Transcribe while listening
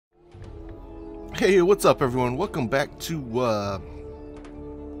Hey, what's up, everyone? Welcome back to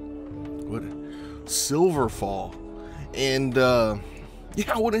Silverfall. And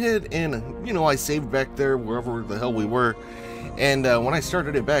yeah, I went ahead and I saved back there wherever the hell we were. And when I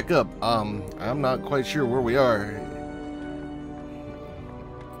started it back up, I'm not quite sure where we are.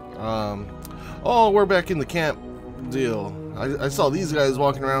 Oh, we're back in the camp deal. I saw these guys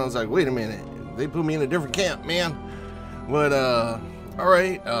walking around. I was like, wait a minute, they put me in a different camp, man. But all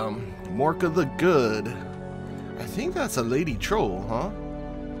right, Morka the Good. I think that's a lady troll, huh?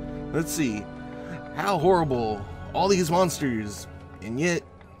 Let's see. How horrible, all these monsters, and yet,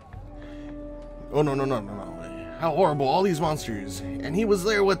 oh no. How horrible, all these monsters, and he was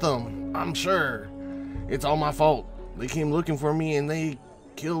there with them. I'm sure it's all my fault. They came looking for me and they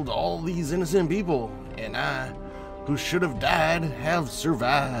killed all these innocent people, and I, who should have died, have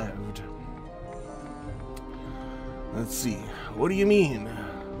survived. Let's see. What do you mean?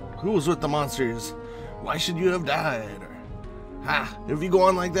 Who was with the monsters? Why should you have died? Ha! If you go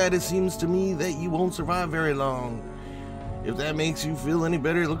on like that, it seems to me that you won't survive very long. If that makes you feel any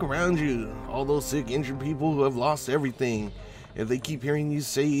better, look around you. All those sick, injured people who have lost everything. If they keep hearing you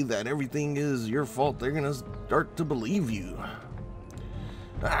say that everything is your fault, they're gonna start to believe you.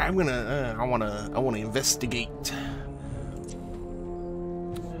 I wanna investigate.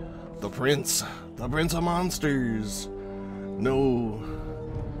 The Prince of Monsters. No,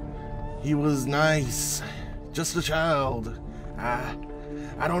 he was nice, just a child. I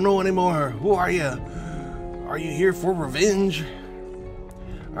don't know anymore. Who are you? Are you here for revenge?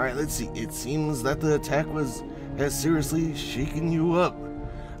 All right, let's see. It seems that the attack has seriously shaken you up.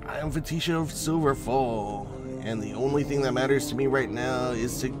 I am Fatisha of Silverfall, and the only thing that matters to me right now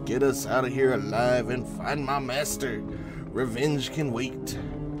is to get us out of here alive and find my master. Revenge can wait.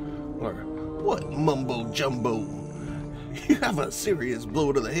 Or what mumbo jumbo? You have a serious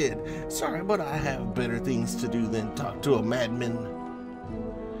blow to the head. Sorry, but I have better things to do than talk to a madman.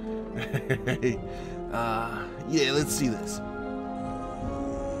 Yeah, let's see this.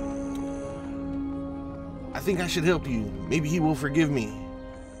 I think I should help you. Maybe he will forgive me.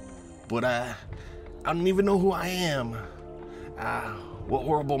 But I don't even know who I am. What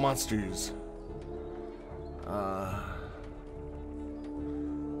horrible monsters.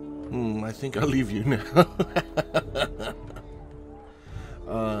 I think I'll leave you now.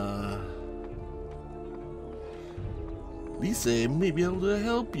 Lisa may be able to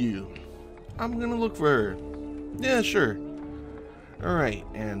help you. I'm gonna look for her. Yeah, sure. Alright,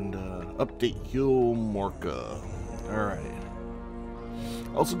 and update heal Morka. Alright.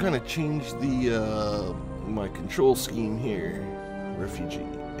 Also kind of changed the my control scheme here. Refugee.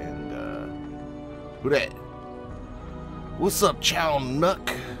 And who that? What's up, Chow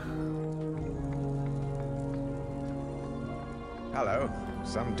Nuck? Hello.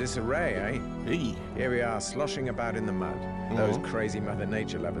 Some disarray, eh? Hey. Here we are, sloshing about in the mud. Those crazy Mother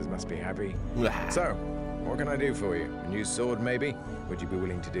Nature lovers must be happy. So, what can I do for you? A new sword, maybe? Would you be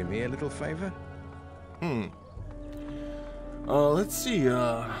willing to do me a little favor? Let's see.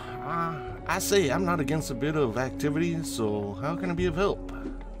 I say I'm not against a bit of activity, so how can I be of help?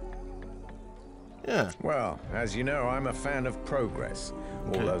 Yeah. Well, as you know, I'm a fan of progress.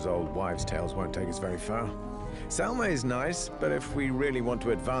 Okay. All those old wives' tales won't take us very far. Selma is nice, but if we really want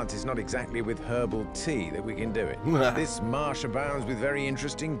to advance, it's not exactly with herbal tea that we can do it. This marsh abounds with very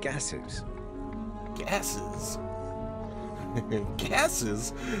interesting gases. Gases?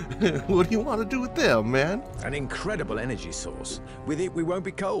 Gases? What do you want to do with them, man? An incredible energy source. With it, we won't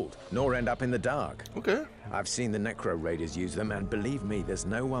be cold, nor end up in the dark. Okay. I've seen the Necro Raiders use them, and believe me, there's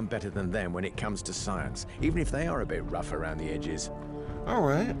no one better than them when it comes to science, even if they are a bit rough around the edges. All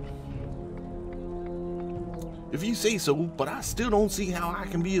right. If you say so, but I still don't see how I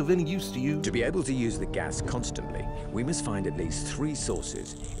can be of any use to you. To be able to use the gas constantly, we must find at least 3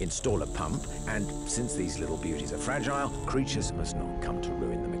 sources, install a pump, and since these little beauties are fragile, creatures must not come to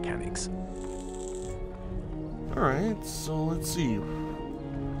ruin the mechanics. Alright, so let's see.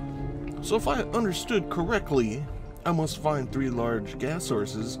 So if I understood correctly, I must find 3 large gas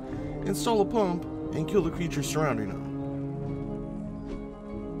sources, install a pump, and kill the creatures surrounding them.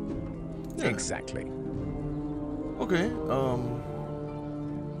 Yeah. Exactly. Okay, well,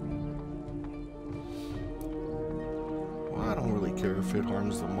 I don't really care if it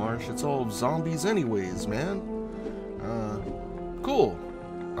harms the marsh. It's all zombies anyways, man. Cool.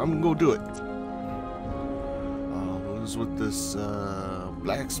 I'm gonna go do it. Who's with this,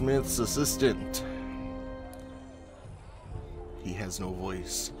 blacksmith's assistant? He has no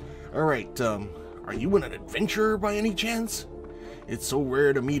voice. Alright, are you an adventurer by any chance? It's so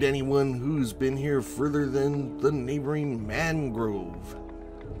rare to meet anyone who's been here further than the neighboring mangrove.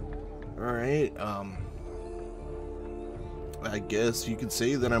 Alright, I guess you could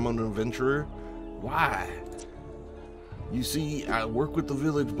say that I'm an adventurer. Why? You see, I work with the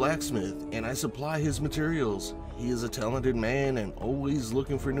village blacksmith, and I supply his materials. He is a talented man and always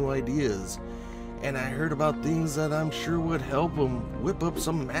looking for new ideas. And I heard about things that I'm sure would help him whip up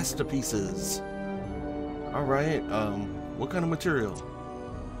some masterpieces. Alright, what kind of material?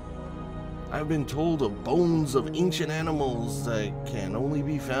 I've been told of bones of ancient animals that can only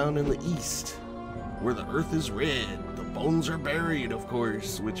be found in the east, where the earth is red. The bones are buried, of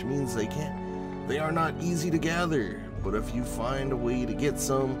course, which means they are not easy to gather. But if you find a way to get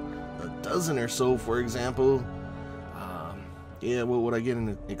a dozen or so, for example, yeah, what would I get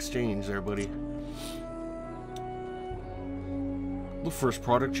in exchange there, buddy? The first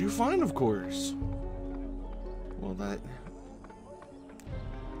product you find, of course. Well, that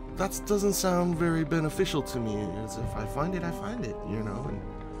doesn't sound very beneficial to me. As if I find it, you know. And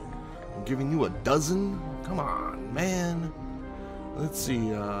I'm giving you a dozen? Come on, man. Let's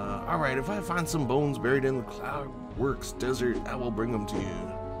see. All right, if I find some bones buried in the Cloudworks Desert, I will bring them to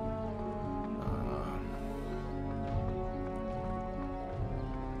you.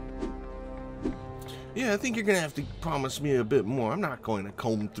 Yeah, I think you're gonna have to promise me a bit more. I'm not going to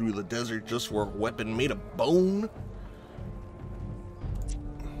comb through the desert just for a weapon made of bone.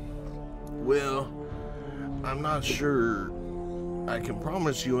 Well, I'm not sure I can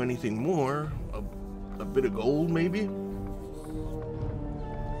promise you anything more. A bit of gold, maybe?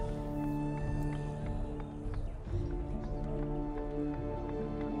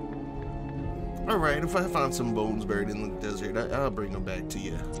 Alright, if I found some bones buried in the desert, I'll bring them back to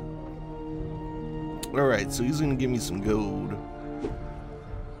you. Alright, so he's gonna give me some gold.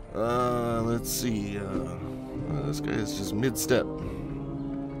 Let's see. This guy is just mid-step.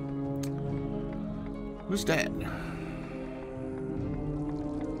 Who's that?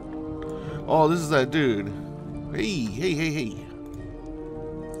 Oh, this is that dude. Hey.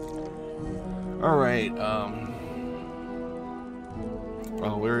 Alright,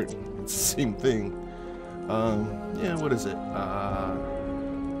 oh, it's the same thing. Yeah, what is it?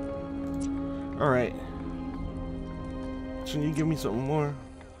 Alright. Can you give me something more?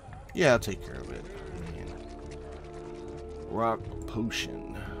 Yeah, I'll take care of it. Rock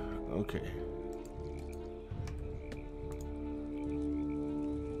potion. Okay.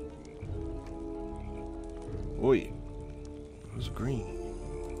 Wait. Who's green?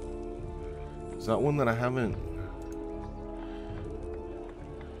 Is that one that I haven't?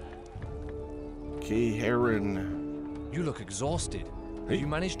 Okay, Heron. You look exhausted. Have you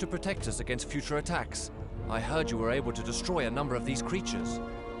managed to protect us against future attacks? I heard you were able to destroy a number of these creatures.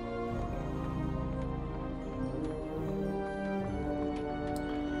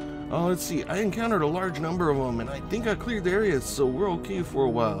 Oh, let's see. I encountered a large number of them, and I think I cleared the area, so we're okay for a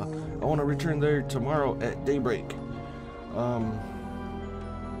while. I want to return there tomorrow at daybreak.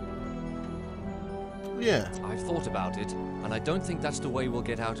 Yeah. I've thought about it, and I don't think that's the way we'll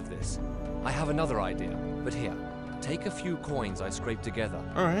get out of this. I have another idea, but here. Take a few coins I scraped together.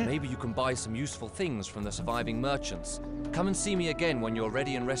 All right. Maybe you can buy some useful things from the surviving merchants. Come and see me again when you're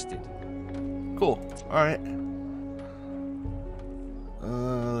ready and rested. Cool. All right.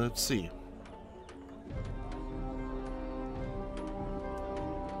 Let's see.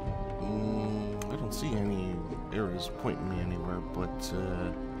 I don't see any arrows pointing me anywhere, but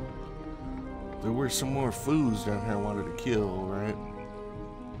there were some more foos down here I wanted to kill, right?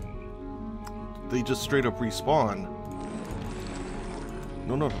 They just straight up respawn.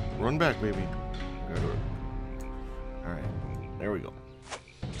 No, run back, baby. Alright, there we go.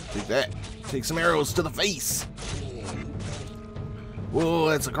 Take that. Take some arrows to the face. Whoa,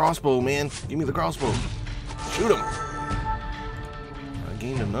 that's a crossbow, man. Give me the crossbow. Shoot him. I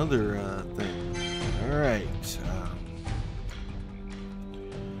gained another thing. Alright.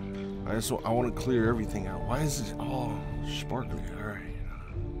 I want to clear everything out. Why is this all sparkly? Alright.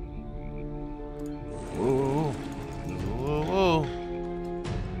 Whoa.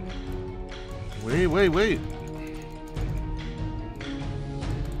 Wait.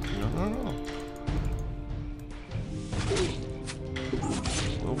 No.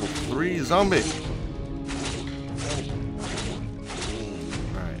 Level 3 zombie.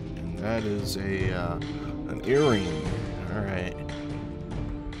 Alright, and that is an earring. Alright.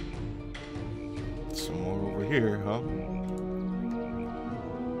 Some more over here, huh?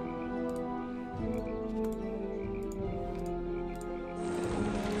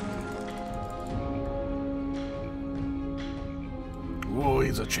 Whoa,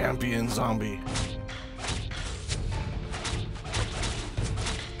 he's a champion zombie.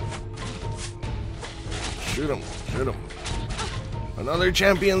 Shoot him. Another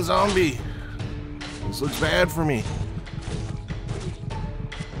champion zombie. This looks bad for me.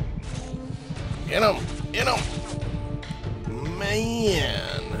 Get him! Get him!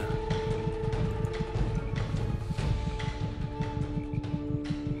 Man!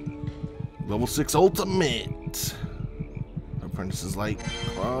 Level 6 ultimate. Apprentice's light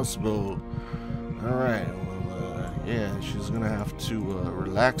crossbow. Alright, well, yeah, she's gonna have to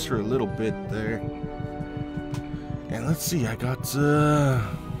relax her a little bit there. And let's see, I got level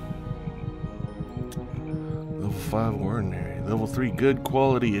 5 ordinary. Level 3 good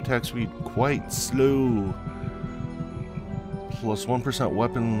quality. Attack speed quite slow. Plus 1%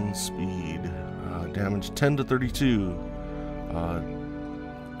 weapon speed. Damage 10 to 32.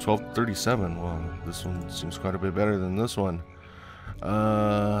 12 to 37. Well, this one seems quite a bit better than this one.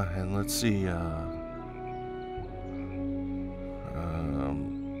 And let's see.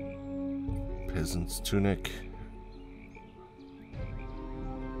 Peasant's tunic.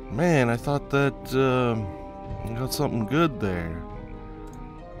 Man, I thought that I got something good there.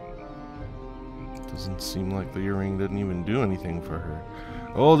 Doesn't seem like the earring didn't even do anything for her.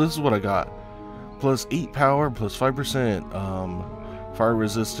 Oh, this is what I got. Plus 8 power, plus 5% fire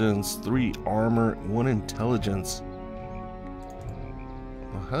resistance, 3 armor, 1 intelligence.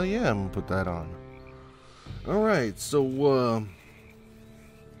 Well, hell yeah, I'm gonna put that on. Alright, so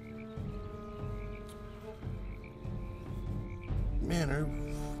man, her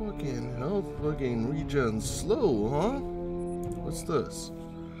fucking health fucking regen slow, huh? What's this?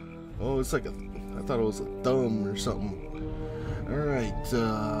 Oh, it's like a, I thought it was a thumb or something. Alright,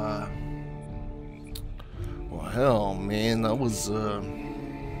 well, hell, man, that was a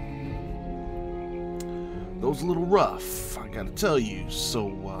little rough, I gotta tell you. So,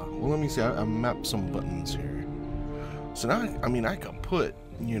 well, let me see, I mapped some buttons here. So now, I mean, I could put,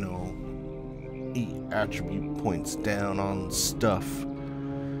 you know, 8 attribute points down on stuff.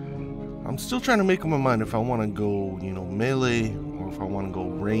 I'm still trying to make up my mind if I want to go, you know, melee, or if I want to go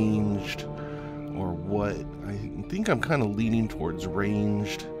ranged, or what. I think I'm kind of leaning towards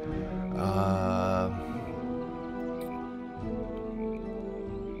ranged.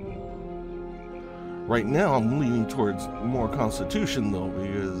 Right now I'm leaning towards more constitution though,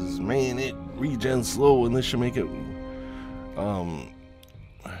 because man, it regens slow, and this should make it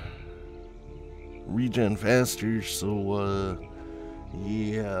regen faster. So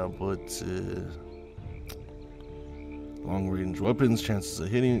yeah, but long range weapons, chances of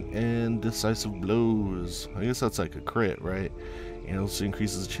hitting, and decisive blows. I guess that's like a crit, right? And it also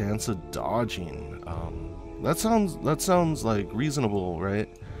increases the chance of dodging. That sounds like reasonable, right?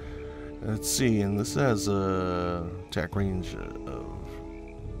 Let's see, and this has a attack range of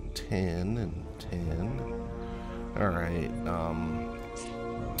 10 and 10. Alright,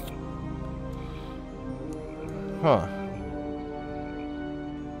 huh.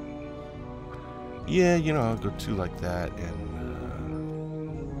 Yeah, you know, I'll go 2 like that, and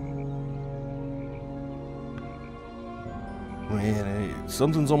man,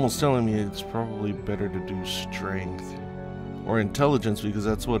 something's almost telling me it's probably better to do strength or intelligence, because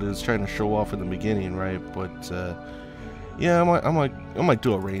that's what it's trying to show off in the beginning, right? But yeah, I might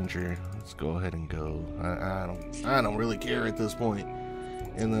do a ranger. Let's go ahead and go. I don't really care at this point.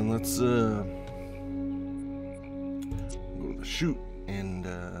 And then let's go to shoot and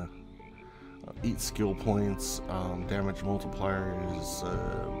 8 skill points. Damage multiplier is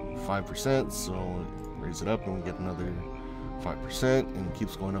 5%, so raise it up and we get another 5%, and it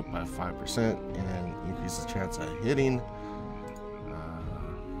keeps going up by 5% and increases chance of hitting.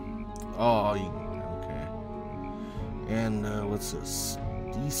 Okay. And what's this?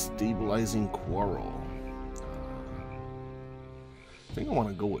 Destabilizing quarrel. I think I want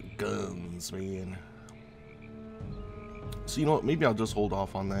to go with guns, man. So you know what? Maybe I'll just hold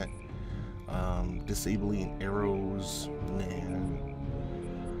off on that. Disabling arrows.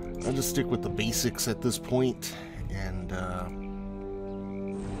 Nah. I'll just stick with the basics at this point, and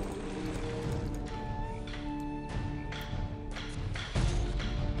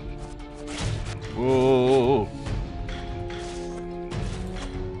whoa!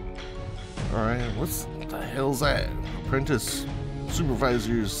 All right, what's the hell's that? Apprentice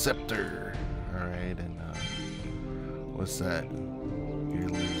supervisor's scepter. All right, and what's that?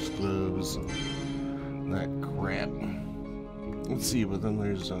 Gearless gloves and that crap. Let's see, but then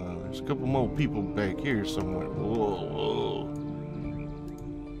there's a couple more people back here somewhere. Whoa!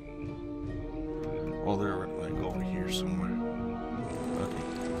 Oh, they're like over here somewhere. Okay,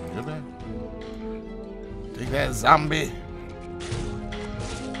 go back. Take that, zombie.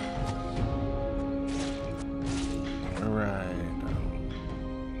 Alright.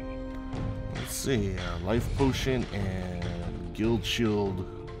 Let's see. Life potion and skilled shield,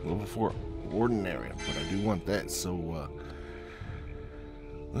 level 4 ordinary, but I do want that. So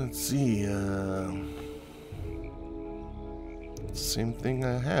let's see. Same thing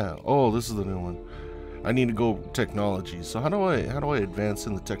I have. Oh, this is the new one. I need to go technology. So how do I advance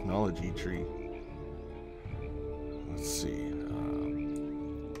in the technology tree? Let's see.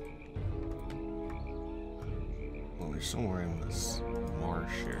 Well, there's somewhere in this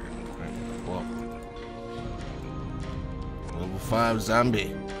marsh here. Well, level 5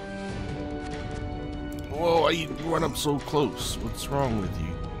 zombie. Whoa, you run up so close. What's wrong with you?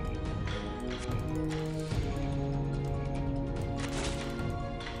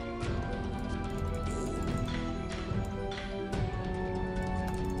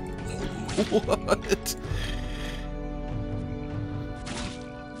 What?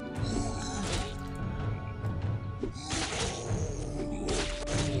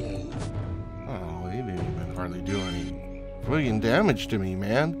 Oh, he didn't even hardly do any friggin' damage to me,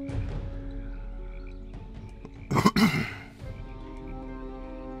 man.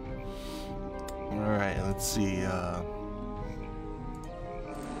 Alright, let's see,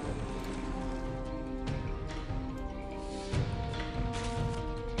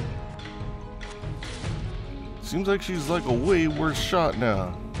 seems like she's like a way worse shot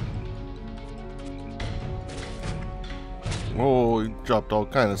now. Oh, he dropped all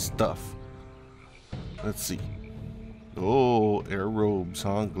kind of stuff. Let's see. Oh, air robes,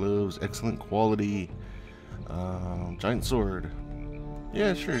 huh? Gloves, excellent quality. Giant sword.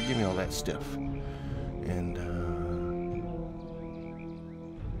 Yeah, sure, give me all that stuff. And,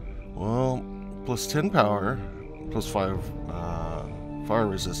 well, plus 10 power, plus 5 fire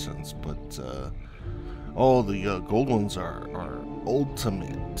resistance, but all the gold ones are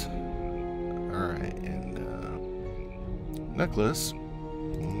ultimate. Alright, and necklace.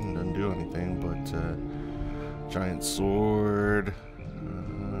 Doesn't do anything, but giant sword.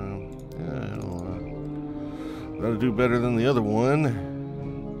 Yeah, that'll do better than the other one.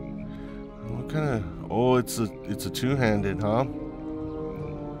 What kind of... Oh, it's a two-handed, huh? I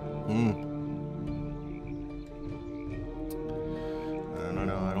don't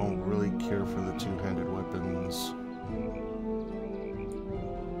know. I don't really care for the two-handed weapons.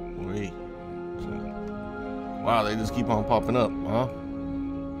 Wait. Wow, they just keep on popping up, huh?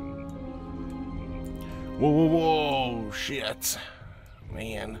 Whoa, whoa, whoa! Shit,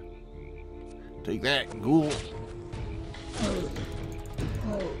 man. Take that, ghoul.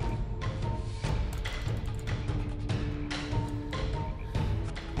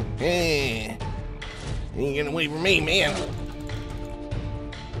 Hey, you ain't getting away from me, man.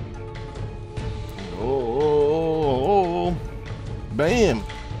 Oh, bam.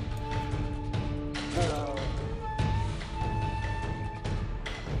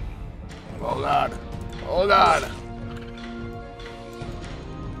 Oh God, oh God.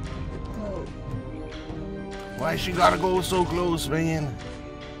 Why she gotta go so close, man?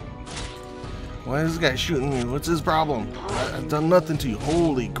 Why is this guy shooting me? What's his problem? I've done nothing to you.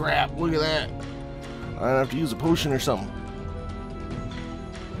 Holy crap, look at that. I have to use a potion or something.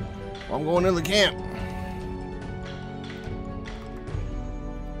 I'm going in the camp.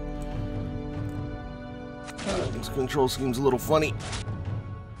 This control scheme's a little funny.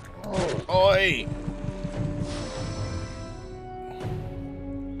 Oi!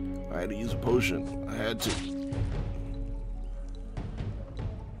 I had to use a potion. I had to.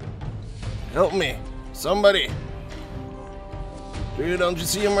 Help me. Somebody. Dude, don't you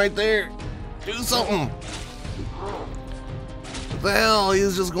see him right there? Do something. What the hell?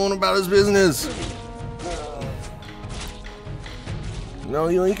 He's just going about his business. No,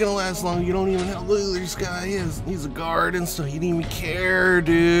 you ain't gonna last long. You don't even know. Look at this guy. He's a guard and stuff. He didn't even care,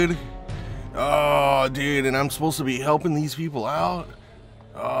 dude. Oh, dude, and I'm supposed to be helping these people out?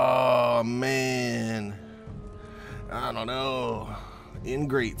 Oh, man. I don't know.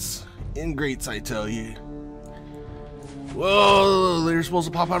 Ingrates. Ingrates, I tell you. Whoa, they were supposed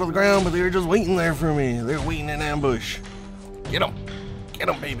to pop out of the ground, but they were just waiting there for me. They were waiting in ambush. Get them. Get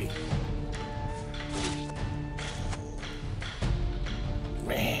them, baby.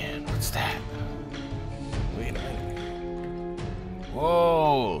 Man, what's that? Wait a minute.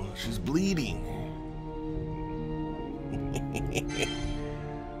 Whoa, she's bleeding.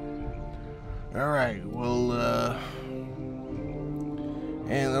 Alright, well,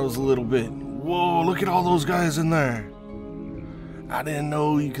 and that was a little bit. Whoa, look at all those guys in there. I didn't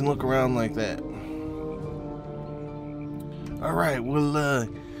know you can look around like that. Alright, well,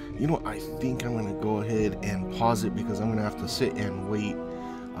 you know, I think I'm gonna go ahead and pause it because I'm gonna have to sit and wait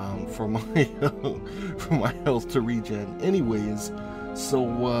for my health to regen. Anyways, So,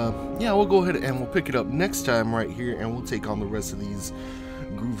 yeah, we'll go ahead and we'll pick it up next time right here, and we'll take on the rest of these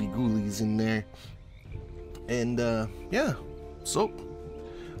groovy ghoulies in there. And, yeah, so,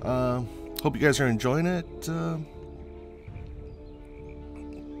 hope you guys are enjoying it.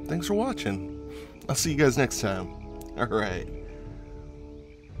 Thanks for watching. I'll see you guys next time. All right.